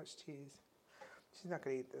 How much cheese? She's not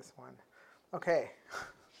going to eat this one. Okay.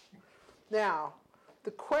 Now,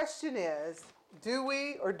 the question is, do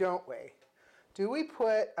we or don't we? Do we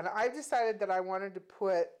put, and I've decided that I wanted to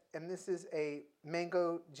put, and this is a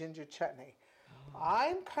mango ginger chutney.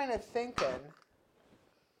 I'm kind of thinking,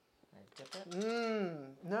 Dip it?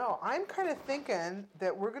 no, I'm kind of thinking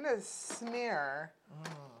that we're going to smear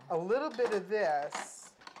a little bit of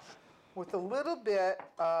this with a little bit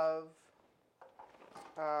of,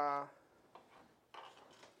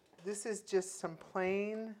 this is just some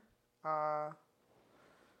plain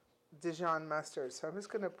Dijon mustard. So I'm just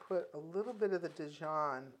going to put a little bit of the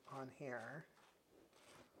Dijon on here.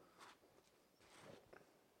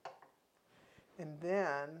 And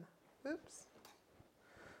then,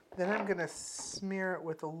 then I'm going to smear it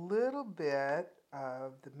with a little bit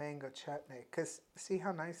of the mango chutney. Because see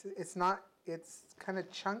how nice it's not, it's kind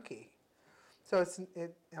of chunky. So and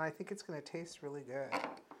I think it's going to taste really good.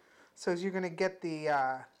 So you're going to get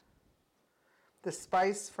the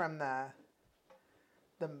spice from the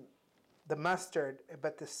mustard,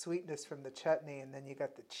 but the sweetness from the chutney, and then you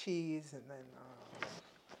got the cheese, and then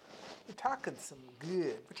we're talking some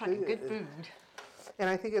good. We're talking good food. And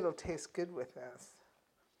I think it'll taste good with this.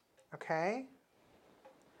 Okay?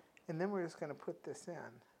 And then we're just going to put this in.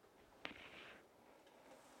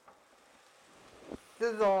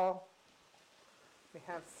 Sizzle. We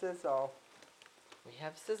have sizzle. We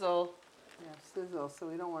have sizzle. We have sizzle, so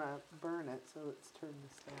we don't want to burn it, so let's turn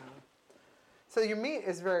this down. So your meat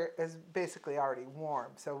is basically already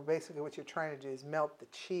warm. So basically what you're trying to do is melt the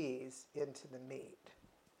cheese into the meat.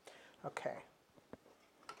 Okay.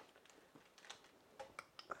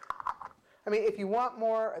 I mean, if you want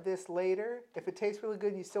more of this later, if it tastes really good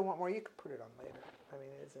and you still want more, you can put it on later. I mean,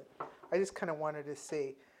 I just kind of wanted to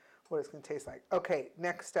see what it's going to taste like. Okay,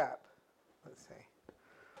 next up. Let's see.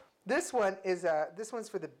 This one's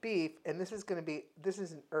for the beef, and this is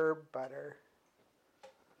an herb butter.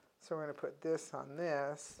 So we're going to put this on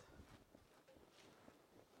this.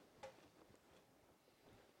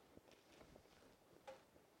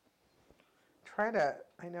 I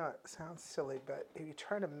know it sounds silly, but if you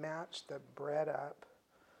try to match the bread up,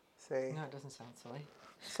 say. No, it doesn't sound silly.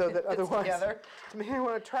 So that otherwise, together. I mean, I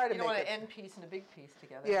want to try to you make don't want it. an end piece and a big piece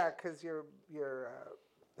together. Yeah, because the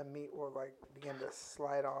meat will like begin to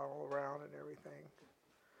slide all around and everything.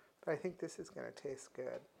 But I think this is going to taste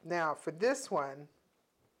good. Now for this one,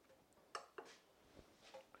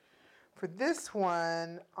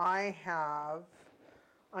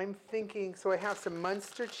 I'm thinking, so I have some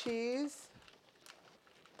Munster cheese.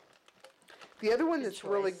 The other one that's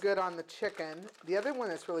really good on the chicken, is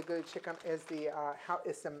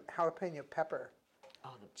some jalapeno pepper.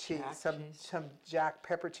 Oh, the cheese, Jack some Jack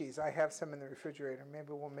pepper cheese. I have some in the refrigerator.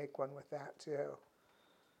 Maybe we'll make one with that too.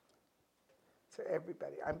 So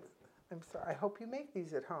everybody, I'm sorry. I hope you make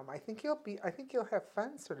these at home. I think you'll have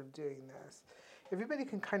fun sort of doing this. Everybody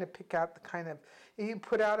can kind of pick out you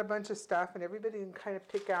put out a bunch of stuff, and everybody can kind of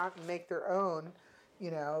pick out and make their own,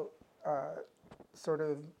 sort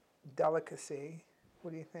of delicacy.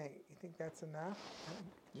 What do you think? You think that's enough?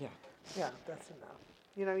 Yeah. Yeah, that's enough.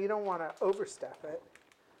 You don't want to overstuff it.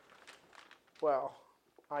 Well,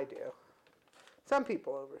 I do. Some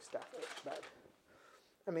people overstuff it, but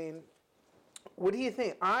I mean, what do you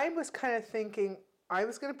think? I was kind of thinking I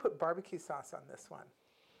was going to put barbecue sauce on this one.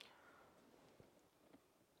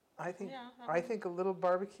 I think a little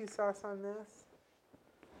barbecue sauce on this.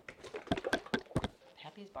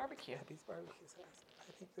 Happy's barbecue. Happy's barbecue sauce.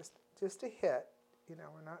 I think just a hit.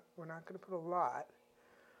 We're not going to put a lot,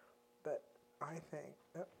 but I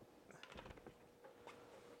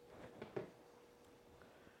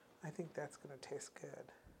think that's going to taste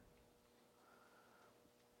good.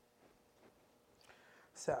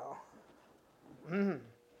 So,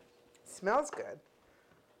 smells good.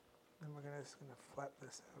 And we're just going to flip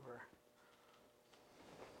this over.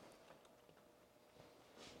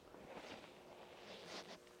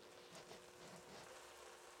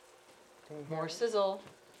 More sizzle.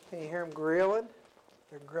 Can you hear them grilling?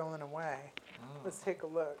 They're grilling away. Oh. Let's take a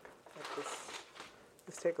look at this.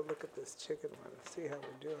 Let's take a look at this chicken one and see how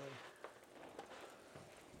we're doing.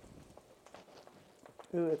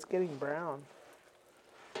 Ooh, it's getting brown.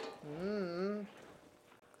 Mmm.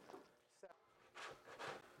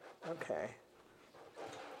 Okay.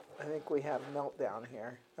 I think we have meltdown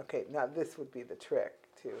here. Okay, now this would be the trick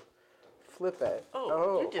to flip it.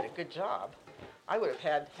 Oh, you did a good job. I would have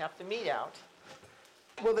had half the meat out.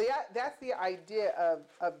 Well, that's the idea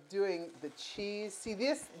of doing the cheese. See,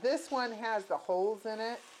 this one has the holes in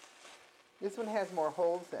it. This one has more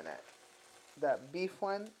holes in it. The beef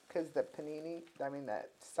one, because the panini, that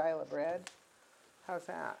style of bread. How's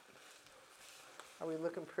that? Are we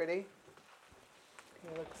looking pretty?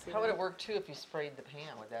 Can you look, see How would that? it work too if you sprayed the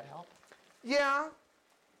pan? Would that help? Yeah,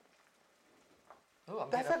 Ooh, I'm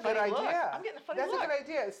that's a getting good funny look. idea. I'm getting a funny That's look. a good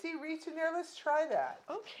idea. See, reach in there. Let's try that.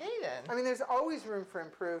 Okay then. I mean, there's always room for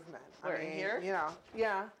improvement. Where, in here? You know,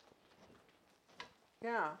 yeah.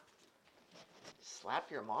 Yeah. Slap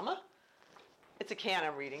your mama? It's a can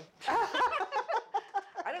I'm reading.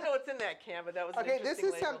 I don't know what's in that can, but that was an Okay, this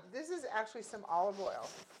interesting is label. this is actually some olive oil.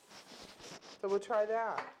 So we'll try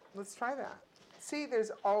that. Let's try that. See,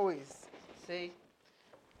 there's always. See,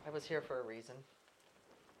 I was here for a reason.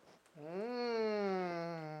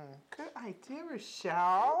 Mmm. Good idea,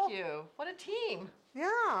 Rochelle. Thank you. What a team.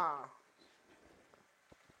 Yeah.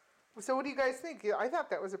 So what do you guys think? I thought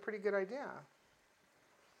that was a pretty good idea.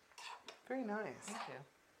 Very nice. Thank you.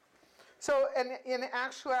 So, and in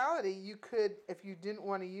actuality, you could, if you didn't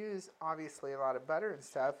want to use, obviously, a lot of butter and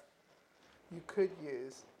stuff, you could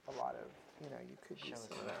use a lot of, you could Show use us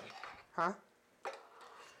some of around. that. Huh?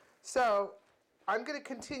 So, I'm going to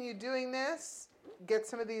continue doing this, get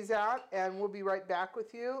some of these out, and we'll be right back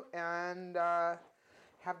with you and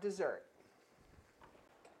have dessert.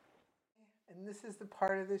 And this is the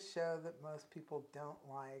part of the show that most people don't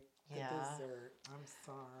like, the dessert. I'm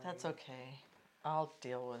sorry. That's okay. I'll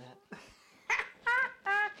deal with it.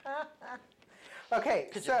 Okay,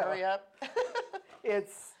 Could so you hurry up?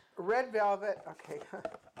 it's red velvet. Okay,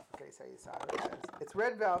 okay, so you saw it. It's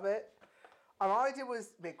red velvet. All I did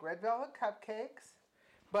was make red velvet cupcakes,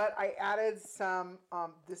 but I added some.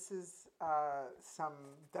 This is some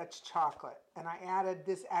Dutch chocolate, and I added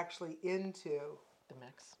this actually into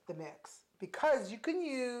The mix. because you can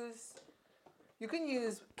use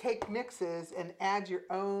cake mixes and add your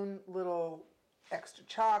own little extra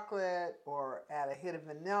chocolate or add a hit of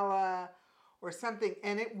vanilla or something,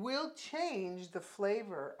 and it will change the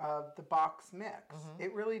flavor of the box mix. Mm-hmm.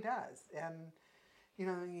 It really does. And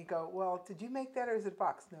you go, well, did you make that or is it a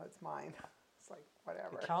box? No, it's mine. It's like, whatever.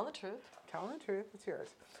 You're telling the truth. Telling the truth, it's yours.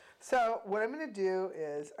 So what I'm going to do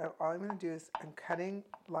is, all I'm going to do is I'm cutting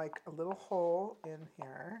like a little hole in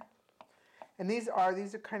here. And these are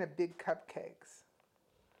kind of big cupcakes.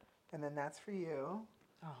 And then that's for you.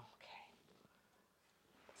 Oh, okay.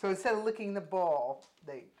 So instead of licking the bowl,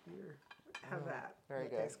 you have that. Very That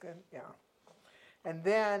good. tastes good. Yeah. And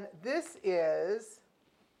then this is,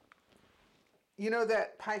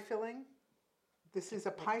 that pie filling? This is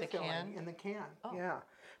a pie the filling can? in the can. Oh. Yeah.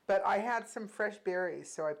 But I had some fresh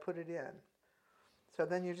berries, so I put it in. So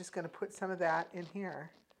then you're just going to put some of that in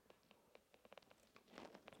here,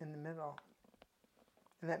 in the middle.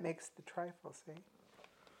 And that makes the trifle,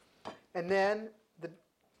 see? And then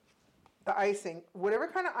the icing, whatever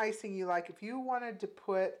kind of icing you like, if you wanted to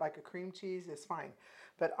put like a cream cheese, it's fine.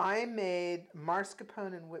 But I made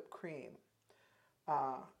mascarpone and whipped cream.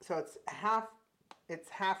 So it's half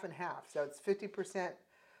and half. So it's 50%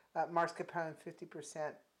 mascarpone,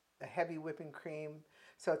 50% a heavy whipping cream.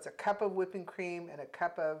 So it's a cup of whipping cream and a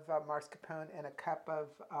cup of mascarpone and a cup of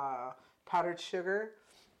powdered sugar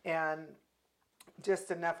and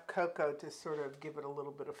just enough cocoa to sort of give it a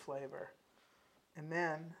little bit of flavor. And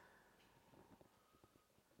then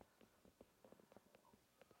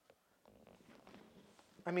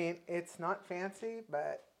it's not fancy,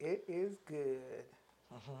 but it is good.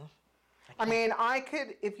 Mm-hmm. I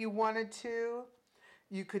could, if you wanted to,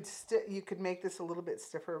 you could make this a little bit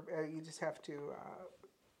stiffer. You just have to,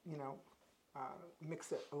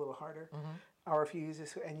 mix it a little harder. Mm-hmm. Or if you use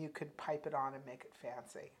this, and you could pipe it on and make it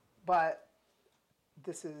fancy. But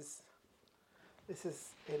this is it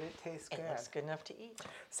tastes good. It looks good enough to eat.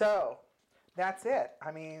 So that's it.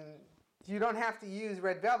 You don't have to use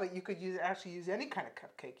red velvet. You could actually use any kind of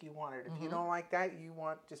cupcake you wanted. If you don't like that, you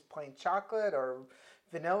want just plain chocolate or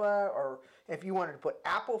vanilla, or if you wanted to put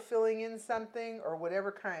apple filling in something or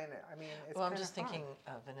whatever kind. It's I'm just fun. thinking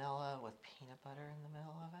vanilla with peanut butter in the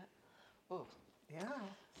middle of it. Ooh. Yeah.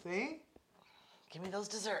 See? Give me those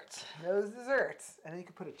desserts. Those desserts. And then you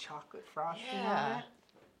could put a chocolate frosting on Yeah. it.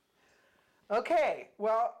 Okay.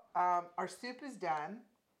 Well, our soup is done.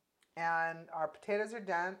 And our potatoes are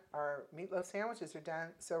done. Our meatloaf sandwiches are done.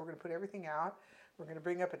 So we're going to put everything out. We're going to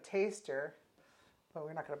bring up a taster, but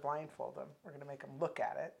we're not going to blindfold them. We're going to make him look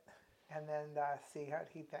at it and then see what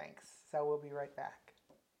he thinks. So we'll be right back.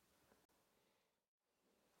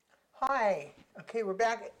 Hi. Okay, we're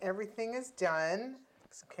back. Everything is done.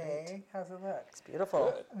 Okay, how's it look? It's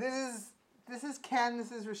beautiful. This is Ken.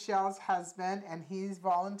 This is Rochelle's husband, and he's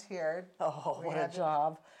volunteered. Oh, We what a had to-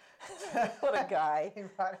 job. What a guy. He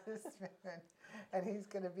brought his spoon, and he's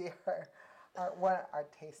going to be our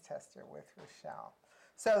taste tester with Rochelle.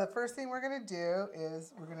 So the first thing we're going to do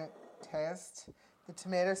is we're going to test the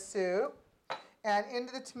tomato soup. And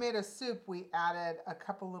into the tomato soup, we added a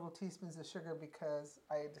couple little teaspoons of sugar because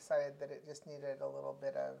I decided that it just needed a little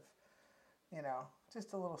bit of,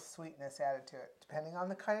 just a little sweetness added to it. Depending on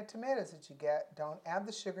the kind of tomatoes that you get, don't add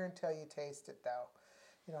the sugar until you taste it, though.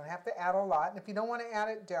 You don't have to add a lot, and if you don't want to add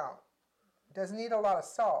it, don't. It doesn't need a lot of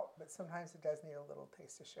salt, but sometimes it does need a little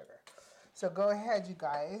taste of sugar. So go ahead, you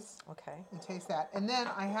guys, Okay. and taste that. And then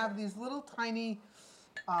I have these little tiny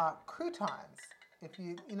croutons. If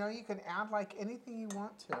you can add like anything you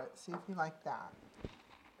want to it. See if you like that.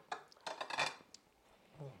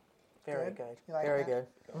 Very Good? good. You like Very that?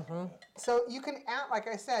 good. Mm-hmm. So you can add, like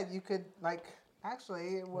I said, you could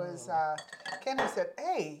actually it was Ken who said,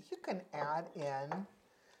 hey, you can add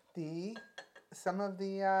in some of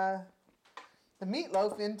the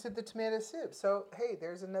meatloaf into the tomato soup. So hey,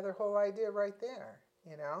 there's another whole idea right there,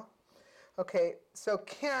 Okay, so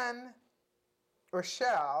Ken,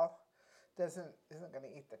 Rochelle isn't going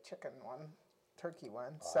to eat the turkey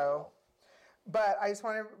one. So, but I just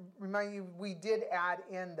want to remind you, we did add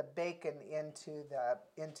in the bacon into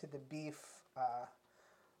the beef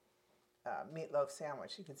meatloaf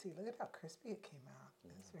sandwich. You can see, look at how crispy it came out.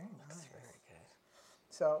 It's very nice. It's very good.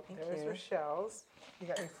 So Thank there's you. Rochelle's. You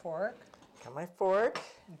got your fork. Got my fork.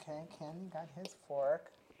 Okay, Ken, you got his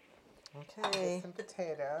fork. Okay. Get some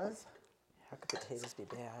potatoes. How could potatoes be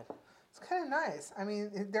bad? It's kind of nice. I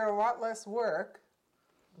mean, they're a lot less work.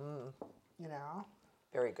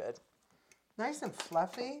 Very good. Nice and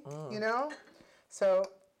fluffy, So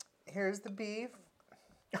here's the beef.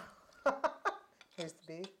 Here's the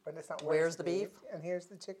beef, but it's not Where's the beef? And here's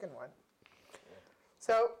the chicken one.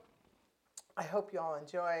 So I hope you all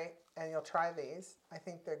enjoy and you'll try these. I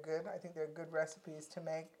think they're good. I think they're good recipes to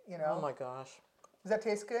make, Oh my gosh. Does that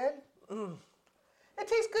taste good? It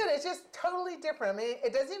tastes good. It's just totally different. I mean,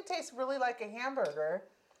 it doesn't even taste really like a hamburger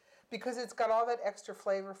because it's got all that extra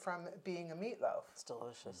flavor from being a meatloaf. It's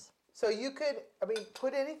delicious. So you could,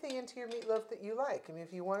 put anything into your meatloaf that you like. I mean,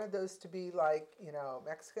 if you wanted those to be like,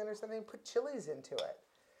 Mexican or something, put chilies into it.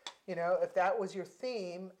 If that was your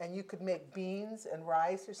theme and you could make beans and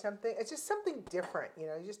rice or something, it's just something different.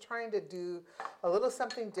 You're just trying to do a little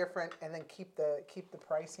something different and then keep the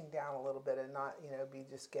pricing down a little bit and not, be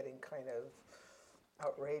just getting kind of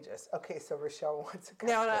outrageous. Okay, so Rochelle wants to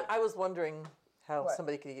Now, I was wondering how What?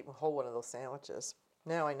 somebody could eat a whole one of those sandwiches.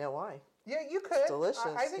 Now I know why. Yeah, you could. It's delicious.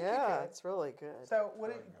 I think you yeah, could. it's really good. So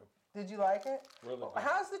did you like it? Really nice.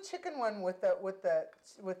 How's the chicken one with the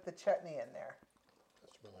chutney in there?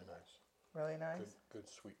 That's really nice. Really nice. Good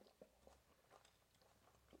sweet.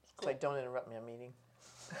 It's like, don't interrupt me, I'm eating.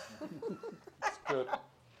 It's good.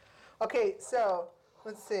 Okay, so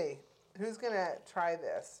let's see. Who's gonna try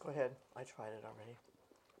this? Go ahead. I tried it already.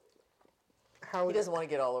 How He doesn't want to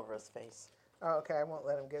get all over his face. Oh, okay, I won't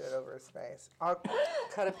let him get it over his face. I'm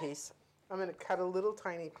Cut a piece. gonna cut a little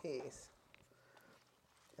tiny piece,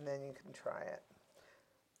 and then you can try it.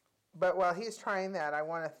 But while he's trying that, I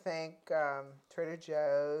want to thank Trader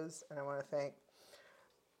Joe's, and I want to thank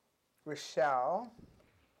Rochelle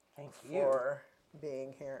Thank you. for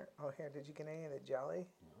being here. Oh, here, did you get any of the jelly?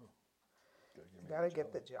 You gotta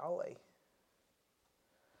get the jelly.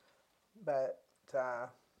 But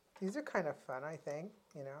these are kind of fun, I think,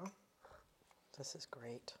 This is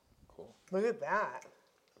great. Cool. Look at that.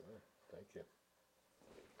 Good. Thank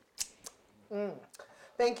you.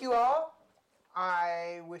 Thank you all.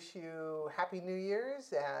 I wish you Happy New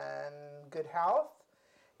Year's and good health.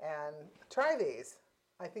 And try these.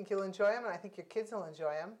 I think you'll enjoy them, and I think your kids will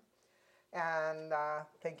enjoy them. And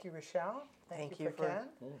thank you, Rochelle. Thank you for Ken.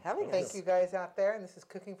 having us. Thank you guys out there. And this is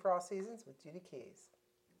Cooking for All Seasons with Judy Keys.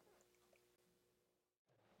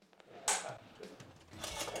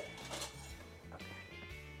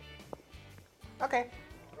 Okay.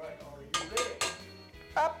 All right, are you ready?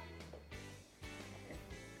 Up.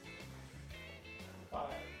 5,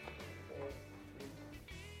 4,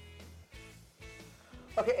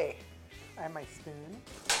 3. Okay. I have my spoon.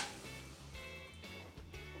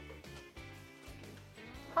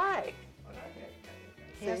 Hi.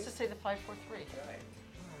 He has to say the 5, 4, 3.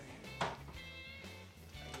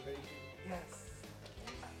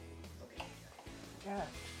 Yes.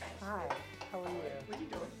 Hi. How are you? What are you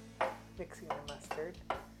doing? Mixing the mustard.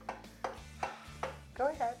 Go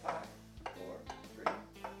ahead. 5,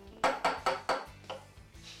 4, 3.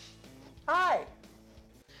 Hi.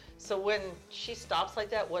 So when she stops like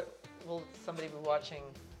that, what will somebody be watching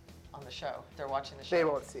on the show? If they're watching the show. They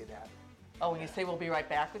won't see that. Oh, when you say we'll be right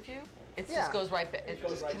back with you, it Yeah. just goes right back. It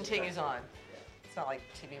goes just right continues back. on. It's not like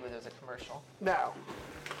TV where there's a commercial. No.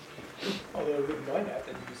 Although I wouldn't mind that,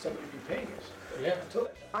 then somebody would be paying us. Yeah. Until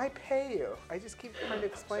that time. I pay you. I just keep trying to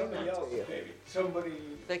explain Somebody that else, to you. maybe. Somebody.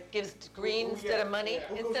 That gives green who- instead of money,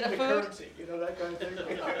 who goes instead of into food. Currency, you know, that kind of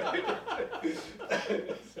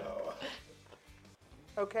thing. So,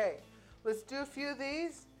 Okay. Let's do a few of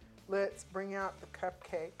these. Let's bring out the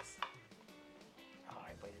cupcakes. Oh,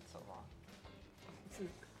 I waited so long.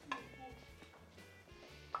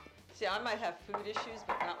 See, I might have food issues,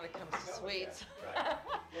 but not when it comes to sweets. right.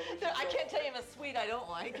 I can't tell you a sweet I don't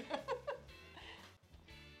like.